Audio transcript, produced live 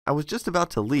I was just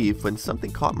about to leave when something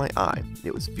caught my eye.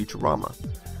 It was Futurama.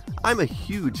 I'm a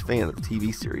huge fan of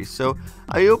TV series, so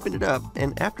I opened it up,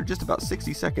 and after just about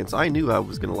 60 seconds, I knew I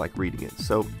was going to like reading it,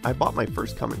 so I bought my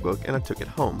first comic book and I took it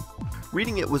home.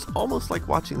 Reading it was almost like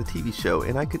watching the TV show,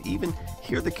 and I could even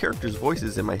hear the characters'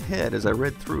 voices in my head as I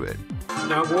read through it.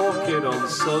 Now walking on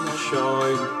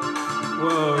sunshine,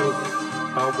 whoa,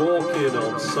 I'm walking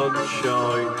on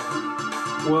sunshine,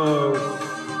 whoa,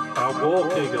 I'm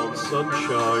walking on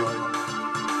sunshine,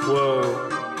 whoa.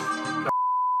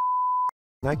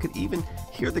 And I could even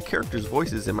hear the characters'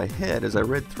 voices in my head as I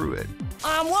read through it.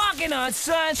 I'm walking on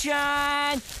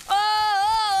sunshine.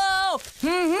 Oh,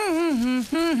 oh,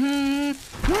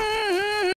 oh.